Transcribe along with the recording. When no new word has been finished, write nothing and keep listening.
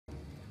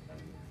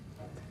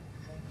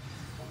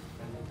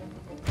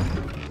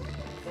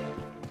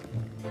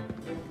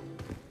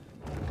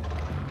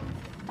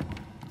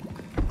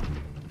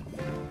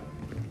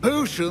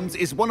Potions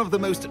is one of the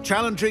most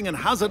challenging and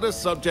hazardous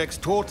subjects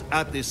taught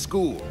at this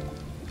school.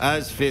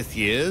 As fifth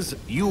years,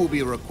 you will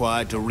be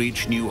required to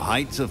reach new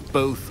heights of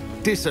both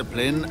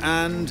discipline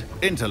and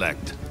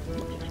intellect.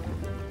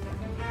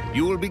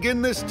 You will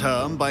begin this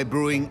term by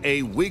brewing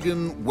a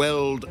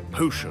Wiggenweld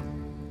potion.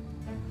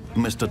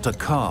 Mr.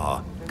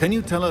 Takar, can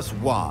you tell us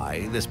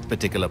why this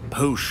particular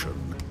potion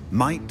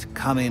might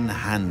come in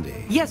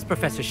handy? Yes,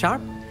 Professor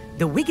Sharp.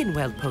 The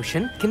Wiggenweld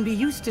potion can be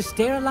used to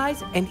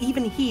sterilize and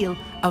even heal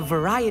a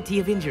variety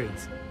of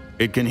injuries.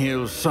 It can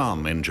heal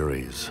some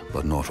injuries,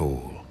 but not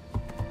all.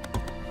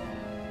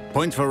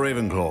 Points for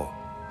Ravenclaw.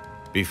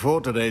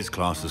 Before today's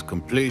class is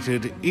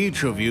completed,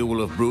 each of you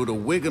will have brewed a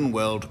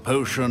Wiggenweld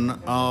potion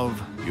of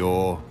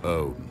your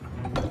own.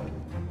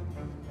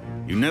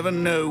 You never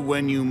know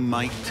when you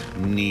might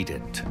need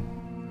it.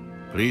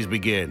 Please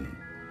begin.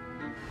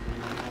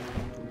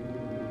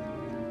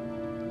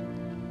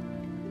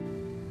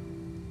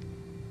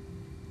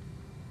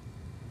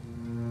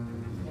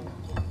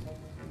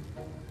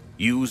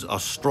 Use a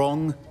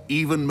strong,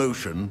 even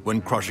motion when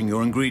crushing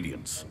your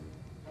ingredients.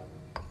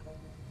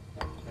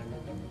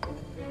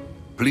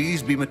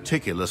 Please be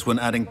meticulous when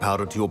adding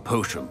powder to your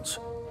potions.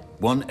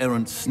 One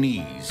errant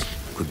sneeze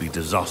could be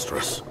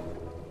disastrous.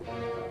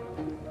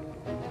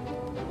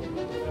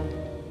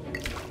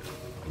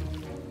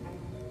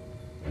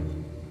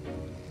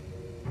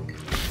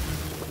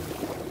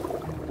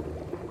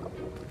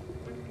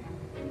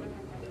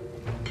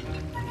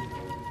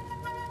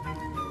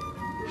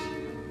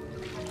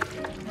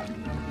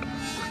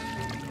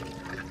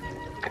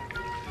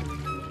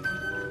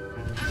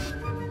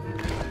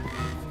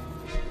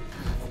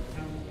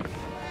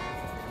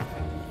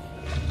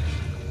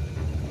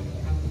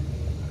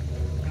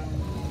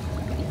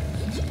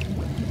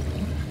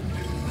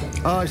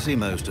 I see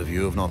most of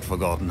you have not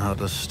forgotten how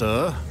to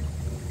stir.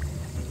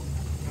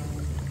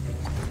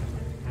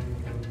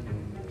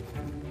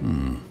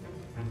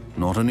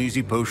 Not an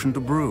easy potion to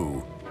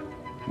brew.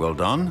 Well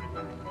done.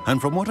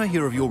 And from what I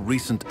hear of your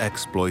recent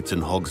exploits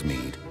in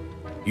Hogsmeade,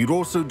 you'd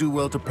also do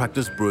well to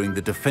practice brewing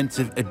the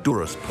defensive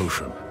Edurus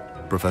potion.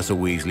 Professor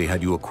Weasley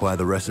had you acquire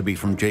the recipe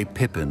from J.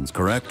 Pippins,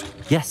 correct?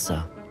 Yes,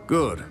 sir.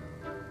 Good.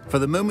 For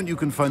the moment, you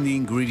can find the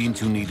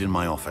ingredients you need in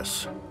my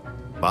office.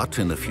 But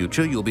in the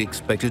future, you'll be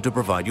expected to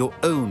provide your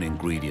own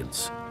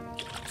ingredients.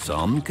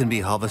 Some can be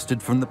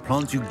harvested from the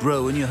plants you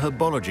grow in your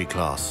herbology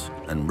class,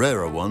 and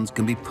rarer ones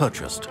can be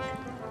purchased.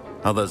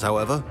 Others,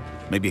 however,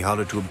 may be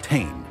harder to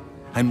obtain,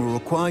 and will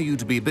require you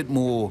to be a bit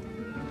more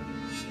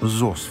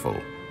resourceful.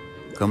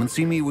 Come and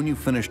see me when you've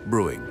finished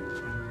brewing,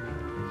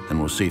 and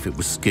we'll see if it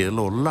was skill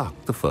or luck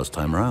the first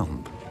time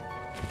round.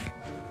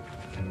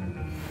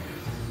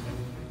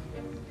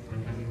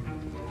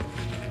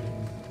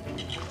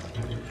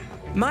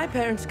 My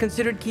parents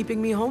considered keeping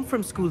me home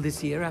from school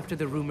this year after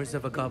the rumors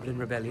of a goblin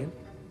rebellion.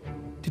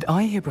 Did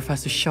I hear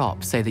Professor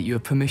Sharp say that you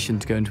have permission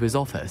to go into his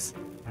office?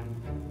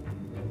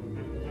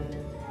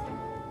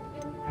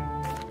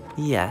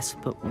 Yes,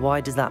 but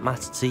why does that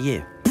matter to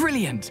you?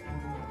 Brilliant!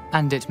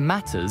 And it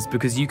matters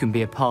because you can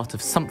be a part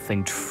of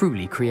something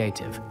truly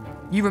creative.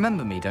 You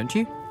remember me, don't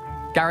you?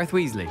 Gareth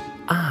Weasley.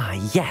 Ah,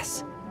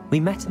 yes.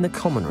 We met in the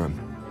common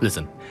room.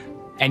 Listen,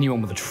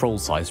 anyone with a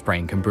troll-sized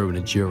brain can brew an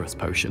Edurus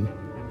potion.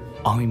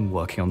 I'm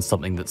working on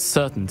something that's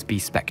certain to be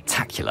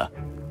spectacular.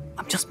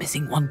 I'm just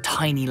missing one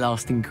tiny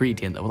last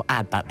ingredient that will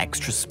add that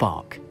extra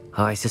spark.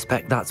 I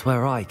suspect that's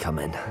where I come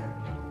in.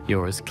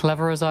 You're as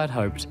clever as I'd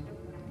hoped.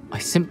 I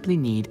simply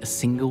need a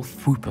single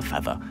Fwooper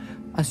feather.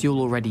 As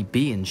you'll already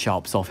be in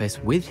Sharp's office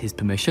with his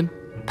permission,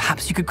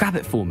 perhaps you could grab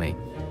it for me.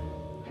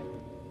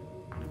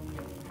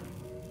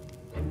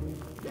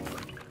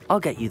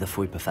 I'll get you the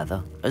Fwooper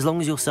feather, as long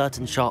as you're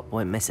certain Sharp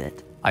won't miss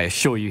it. I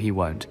assure you he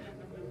won't.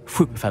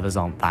 Fwooper feathers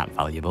aren't that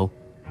valuable.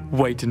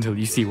 Wait until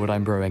you see what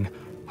I'm brewing.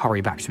 Hurry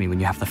back to me when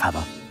you have the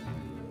feather.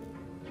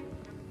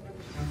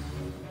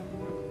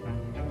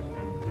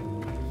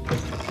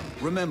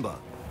 Remember,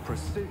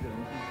 precision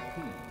is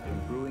key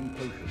in brewing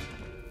potions.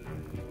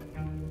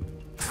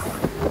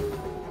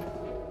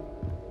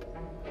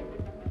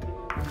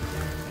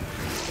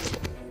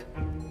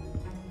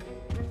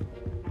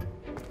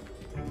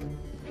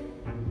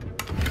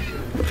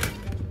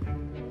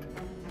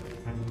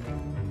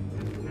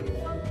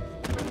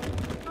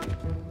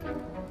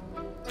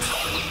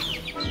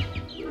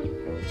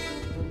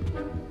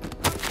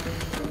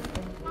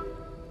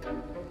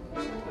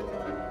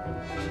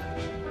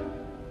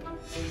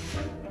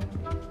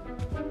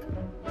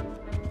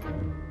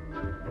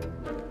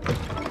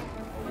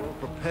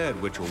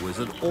 Witch or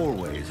wizard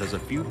always has a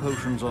few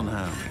potions on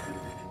hand.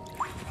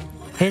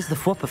 Here's the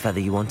Fwooper feather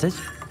you wanted.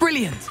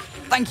 Brilliant!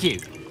 Thank you.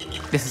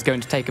 This is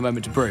going to take a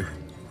moment to brew.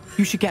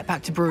 You should get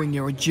back to brewing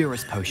your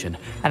Edurus potion,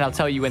 and I'll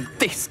tell you when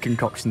this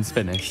concoction's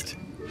finished.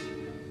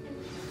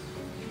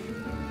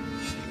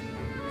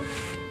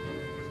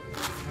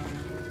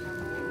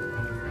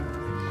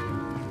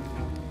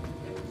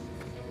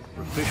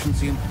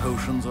 Proficiency in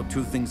potions are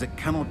two things that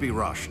cannot be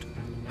rushed.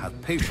 Have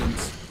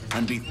patience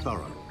and be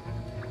thorough.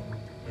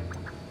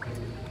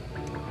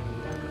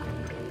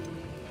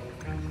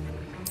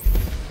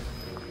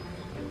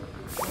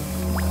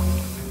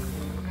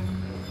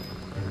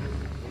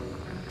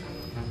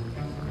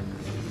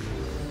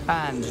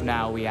 And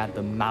now we add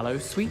the mallow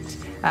sweet,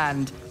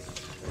 and...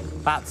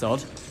 That's odd.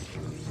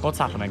 What's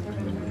happening?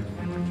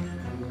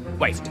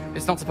 Wait,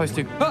 it's not supposed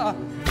to... Ah!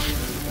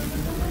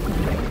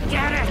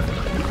 Get it!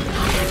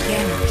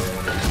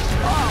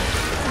 Oh!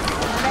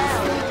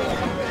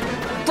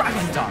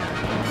 Dragon Dung!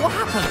 What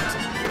happened?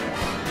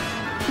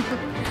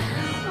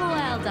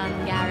 Well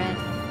done, Gareth.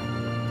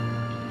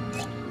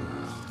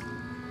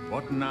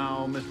 What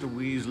now, Mr.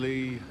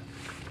 Weasley?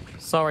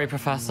 Sorry,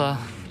 Professor.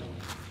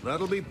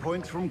 That'll be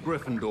points from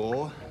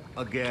Gryffindor.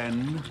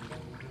 Again.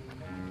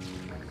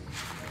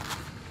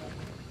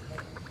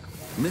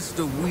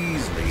 Mr.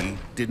 Weasley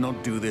did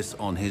not do this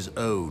on his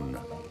own.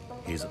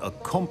 His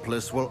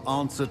accomplice will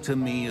answer to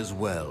me as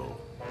well.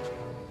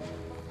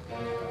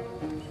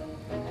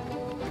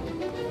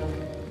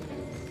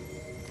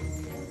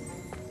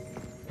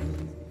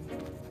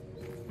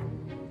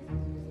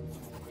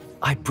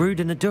 I brewed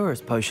an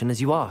Adurus potion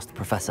as you asked,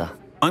 Professor.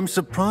 I'm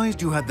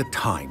surprised you had the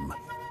time.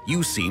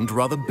 You seemed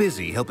rather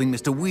busy helping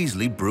Mr.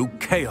 Weasley brew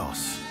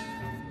chaos.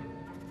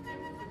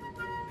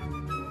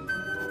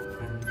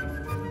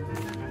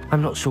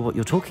 I'm not sure what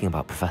you're talking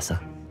about, Professor.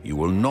 You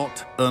will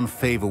not earn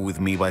favor with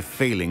me by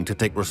failing to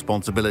take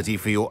responsibility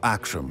for your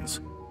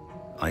actions.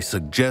 I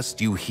suggest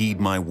you heed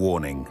my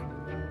warning.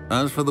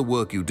 As for the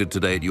work you did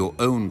today at your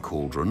own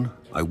cauldron,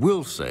 I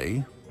will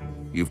say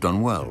you've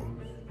done well.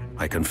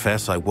 I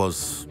confess I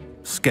was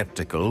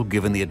skeptical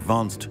given the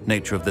advanced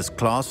nature of this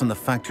class and the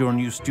fact you're a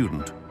new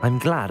student. I'm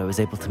glad I was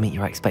able to meet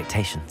your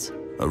expectations.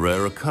 A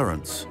rare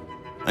occurrence.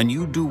 And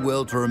you do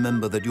well to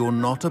remember that you're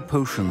not a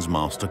potions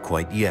master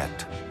quite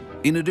yet.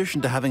 In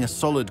addition to having a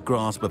solid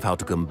grasp of how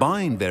to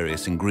combine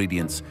various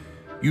ingredients,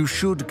 you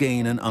should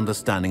gain an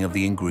understanding of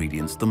the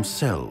ingredients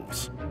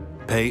themselves.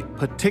 Pay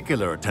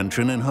particular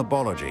attention in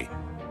herbology.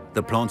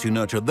 The plants you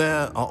nurture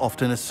there are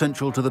often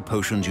essential to the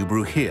potions you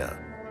brew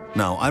here.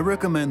 Now, I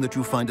recommend that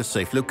you find a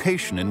safe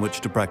location in which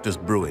to practice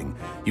brewing.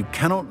 You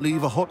cannot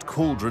leave a hot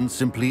cauldron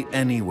simply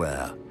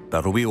anywhere.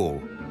 That'll be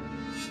all.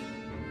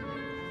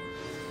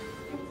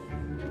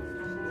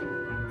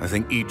 I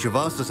think each of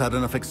us has had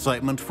enough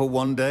excitement for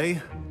one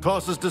day.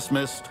 Class is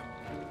dismissed.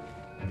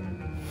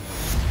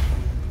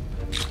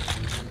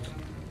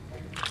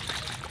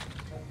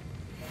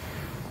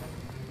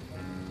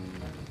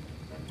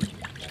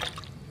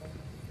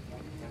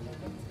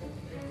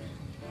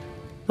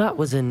 That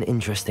was an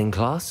interesting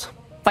class.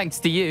 Thanks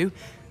to you.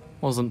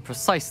 Wasn't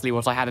precisely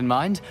what I had in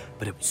mind,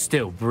 but it was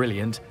still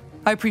brilliant.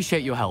 I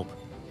appreciate your help.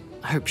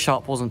 I hope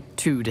Sharp wasn't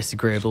too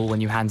disagreeable when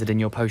you handed in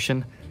your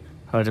potion.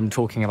 Heard him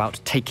talking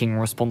about taking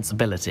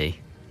responsibility.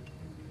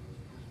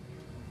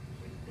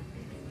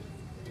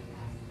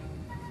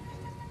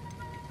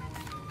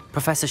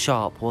 Professor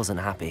Sharp wasn't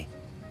happy.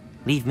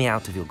 Leave me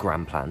out of your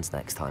grand plans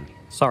next time.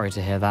 Sorry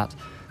to hear that.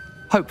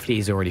 Hopefully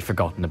he's already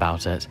forgotten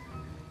about it.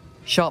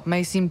 Sharp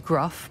may seem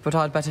gruff, but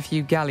I'd bet a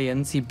few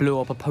galleons he blew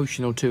up a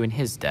potion or two in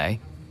his day.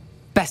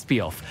 Best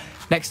be off.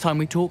 Next time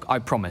we talk, I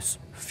promise,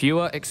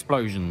 fewer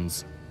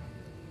explosions.